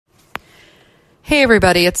Hey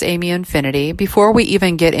everybody, it's Amy Infinity. Before we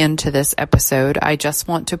even get into this episode, I just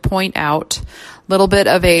want to point out a little bit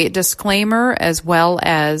of a disclaimer as well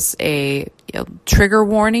as a trigger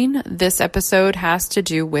warning. This episode has to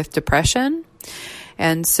do with depression.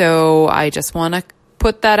 And so I just want to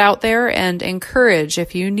put that out there and encourage,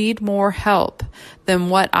 if you need more help than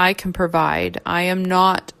what I can provide. I am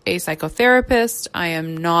not a psychotherapist. I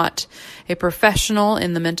am not a professional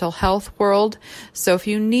in the mental health world. So if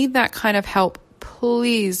you need that kind of help,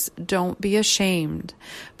 please don't be ashamed.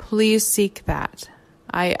 Please seek that.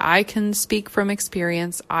 I can speak from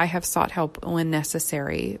experience. I have sought help when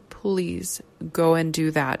necessary. Please go and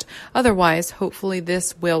do that. Otherwise, hopefully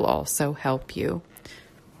this will also help you.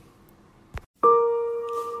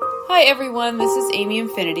 Hi everyone, this is Amy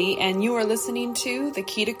Infinity, and you are listening to The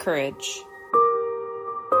Key to Courage.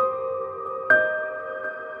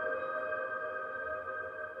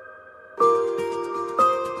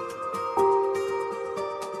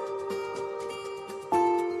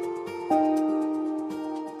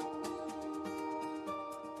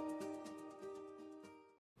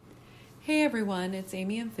 Hey everyone, it's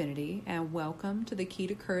Amy Infinity, and welcome to the Key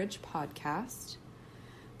to Courage podcast.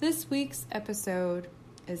 This week's episode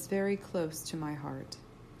is very close to my heart.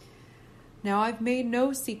 Now, I've made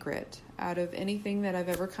no secret out of anything that I've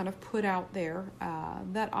ever kind of put out there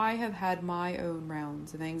that I have had my own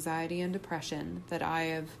rounds of anxiety and depression that I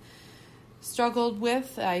have struggled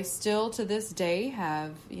with. I still to this day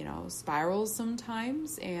have, spirals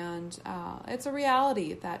sometimes, and it's a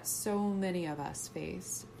reality that so many of us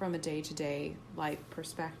face from a day-to-day life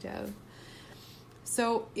perspective.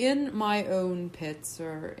 So in my own pits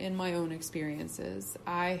or in my own experiences,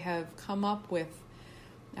 I have come up with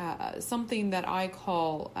something that I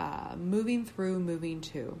call moving through, moving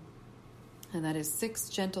to, and that is 6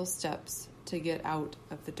 gentle steps to get out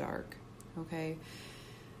of the dark. Okay.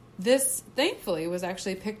 This, thankfully, was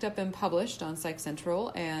actually picked up and published on Psych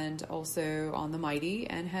Central and also on The Mighty,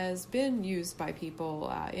 and has been used by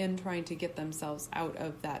people in trying to get themselves out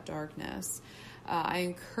of that darkness. I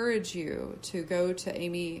encourage you to go to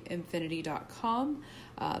amyinfinity.com.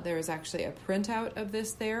 There is actually a printout of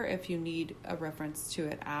this there if you need a reference to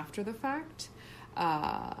it after the fact.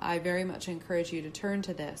 I very much encourage you to turn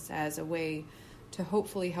to this as a way to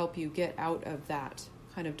hopefully help you get out of that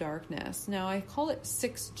kind of darkness. Now, I call it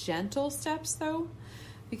 6 gentle steps, though,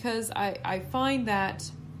 because I find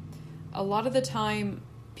that a lot of the time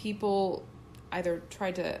people either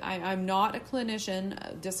try to, I'm not a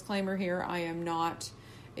clinician, disclaimer here, I am not,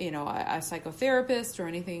 a psychotherapist or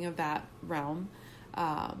anything of that realm.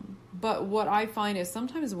 But what I find is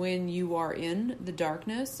sometimes when you are in the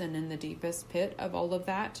darkness and in the deepest pit of all of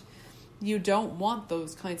that, you don't want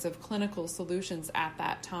those kinds of clinical solutions at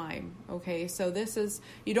that time. Okay. So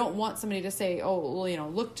you don't want somebody to say,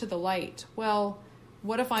 look to the light. Well,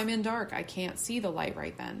 what if I'm in dark? I can't see the light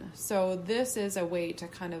right then. So this is a way to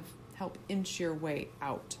kind of help inch your way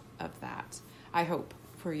out of that. I hope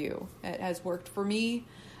for you. It has worked for me.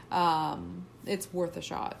 It's worth a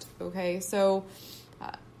shot. Okay. So,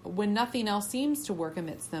 when nothing else seems to work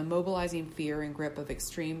amidst the mobilizing fear and grip of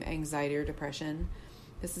extreme anxiety or depression,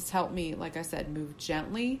 this has helped me, like I said, move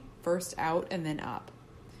gently, first out and then up.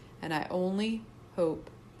 And I only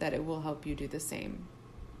hope that it will help you do the same.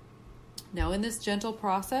 Now, in this gentle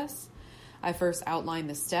process, I first outline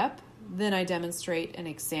the step, then I demonstrate an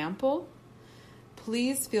example.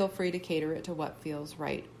 Please feel free to cater it to what feels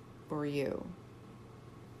right for you.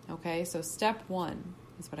 Okay, so step 1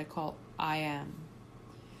 is what I call I am.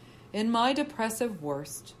 In my depressive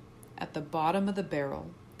worst, at the bottom of the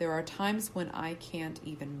barrel, there are times when I can't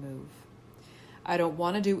even move. I don't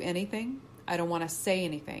want to do anything. I don't want to say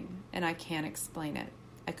anything, and I can't explain it.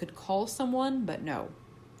 I could call someone, but no.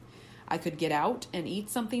 I could get out and eat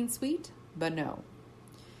something sweet, but no.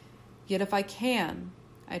 Yet if I can,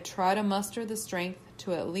 I try to muster the strength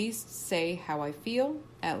to at least say how I feel,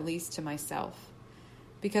 at least to myself.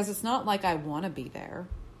 Because it's not like I want to be there.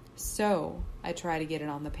 So I try to get it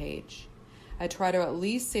on the page. I try to at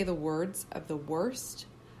least say the words of the worst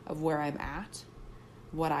of where I'm at,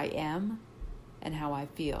 what I am, and how I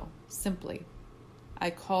feel. Simply. I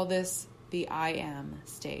call this the I am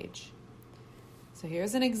stage. So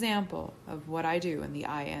here's an example of what I do in the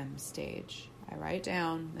I am stage. I write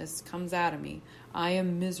down, this comes out of me. I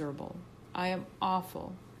am miserable. I am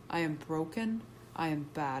awful. I am broken. I am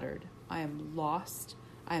battered. I am lost.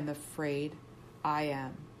 I am afraid. I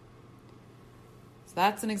am. So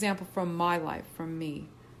that's an example from my life, from me.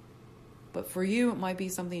 But for you, it might be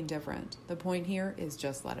something different. The point here is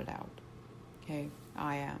just let it out. Okay,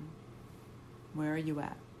 I am. Where are you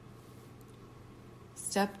at?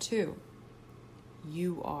 Step 2,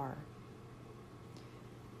 you are.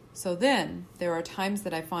 So then there are times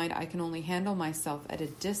that I find I can only handle myself at a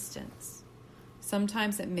distance.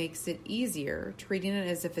 Sometimes it makes it easier treating it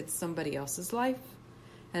as if it's somebody else's life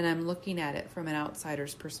and I'm looking at it from an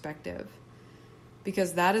outsider's perspective,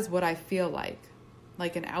 because that is what I feel like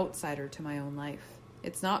an outsider to my own life.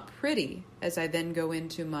 It's not pretty as I then go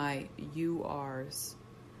into my you are's,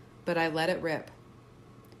 but I let it rip.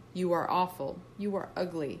 You are awful. You are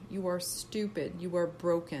ugly. You are stupid. You are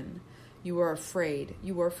broken. You are afraid.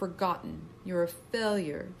 You are forgotten. You're a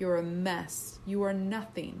failure. You're a mess. You are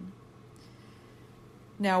nothing.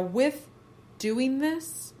 Now, with doing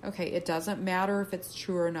this, okay, it doesn't matter if it's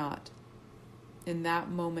true or not in that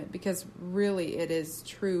moment, because really it is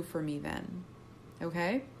true for me then.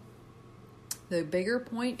 Okay? The bigger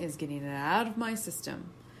point is getting it out of my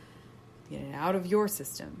system, getting it out of your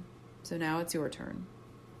system. So now it's your turn.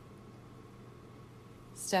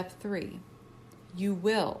 Step 3, you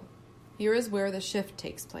will. Here is where the shift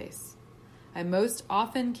takes place. I most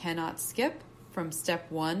often cannot skip from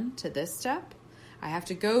step 1 to this step. I have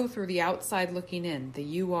to go through the outside looking in, the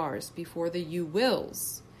you are's, before the you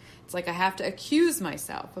wills. It's like I have to accuse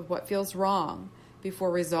myself of what feels wrong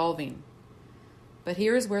before resolving. But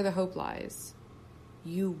here is where the hope lies.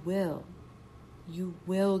 You will. You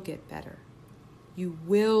will get better. You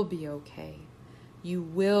will be okay. You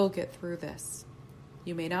will get through this.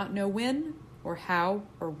 You may not know when or how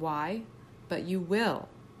or why, but you will.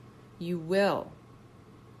 You will.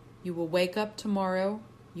 You will wake up tomorrow.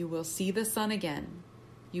 You will see the sun again.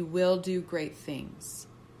 You will do great things.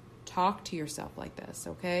 Talk to yourself like this,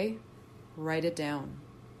 okay? Write it down.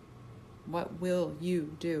 What will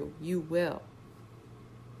you do? You will.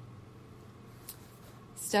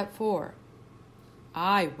 Step 4,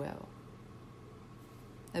 I will.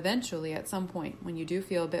 Eventually, at some point, when you do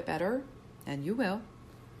feel a bit better, and you will,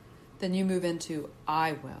 then you move into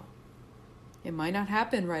I will. It might not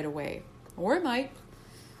happen right away, or it might.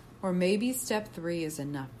 Or maybe step 3 is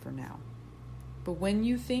enough for now. But when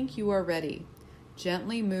you think you are ready,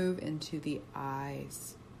 gently move into the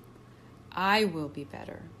I's. I will be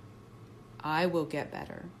better. I will get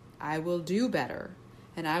better. I will do better.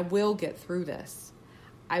 And I will get through this.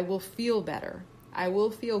 I will feel better. I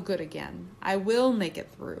will feel good again. I will make it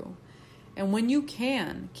through. And when you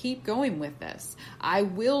can, keep going with this. I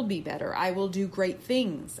will be better. I will do great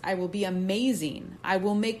things. I will be amazing. I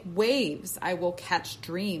will make waves. I will catch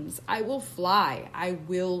dreams. I will fly. I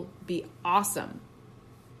will be awesome.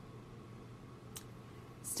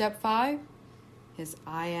 Step 5 is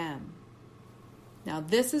I am. Now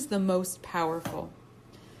this is the most powerful.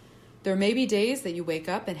 There may be days that you wake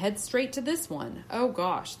up and head straight to this one. Oh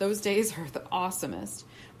gosh, those days are the awesomest.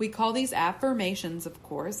 We call these affirmations, of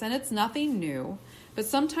course, and it's nothing new, but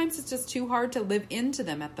sometimes it's just too hard to live into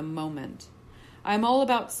them at the moment. I'm all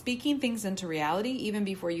about speaking things into reality even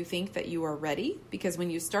before you think that you are ready, because when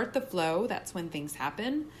you start the flow, that's when things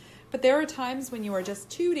happen. But there are times when you are just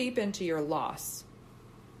too deep into your loss.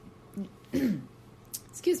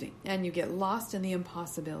 Excuse me, and you get lost in the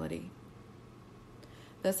impossibility.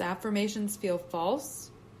 Thus, affirmations feel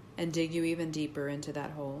false and dig you even deeper into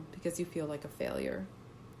that hole because you feel like a failure.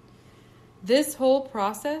 This whole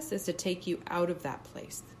process is to take you out of that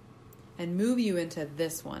place and move you into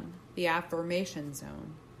this one, the affirmation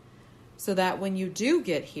zone, so that when you do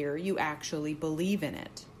get here, you actually believe in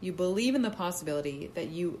it. You believe in the possibility that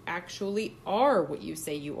you actually are what you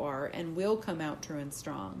say you are and will come out true and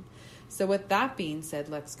strong. So with that being said,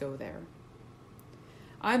 let's go there.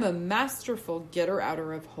 I'm a masterful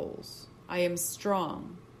getter-outer of holes. I am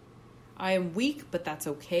strong. I am weak, but that's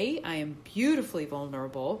okay. I am beautifully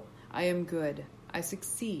vulnerable. I am good. I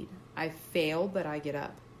succeed. I fail, but I get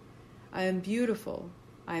up. I am beautiful.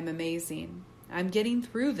 I am amazing. I'm getting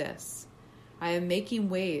through this. I am making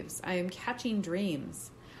waves. I am catching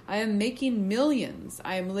dreams. I am making millions.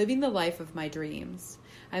 I am living the life of my dreams.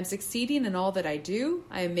 I am succeeding in all that I do.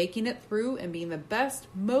 I am making it through and being the best,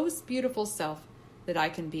 most beautiful self that I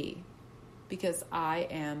can be, because I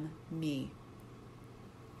am me.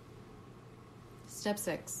 Step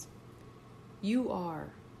 6, you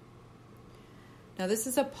are. Now this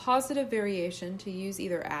is a positive variation to use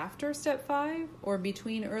either after step 5 or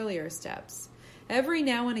between earlier steps. Every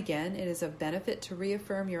now and again, it is of benefit to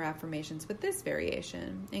reaffirm your affirmations with this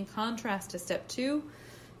variation. In contrast to step 2,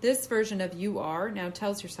 this version of you are now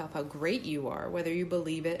tells yourself how great you are, whether you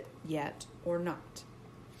believe it yet or not.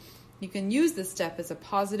 You can use this step as a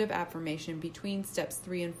positive affirmation between steps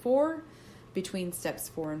 3 and 4, between steps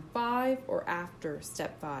 4 and 5, or after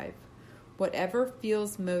step 5. Whatever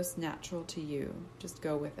feels most natural to you, just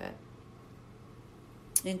go with it.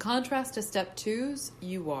 In contrast to step 2's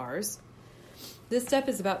you are's, This step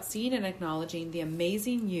is about seeing and acknowledging the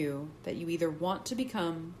amazing you that you either want to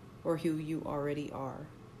become or who you already are.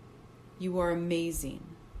 You are amazing.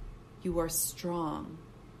 You are strong.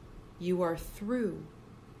 You are through.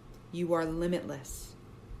 You are limitless.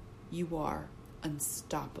 You are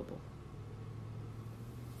unstoppable.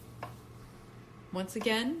 Once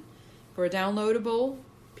again, for a downloadable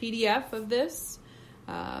PDF of this,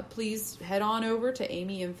 please head on over to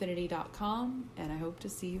amyinfinity.com, and I hope to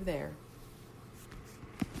see you there.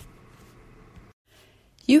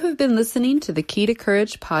 You have been listening to the Key to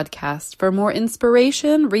Courage podcast. For more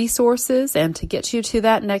inspiration, resources, and to get you to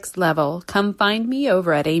that next level, come find me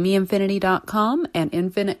over at amyinfinity.com and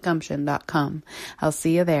infinitegumption.com. I'll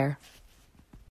see you there.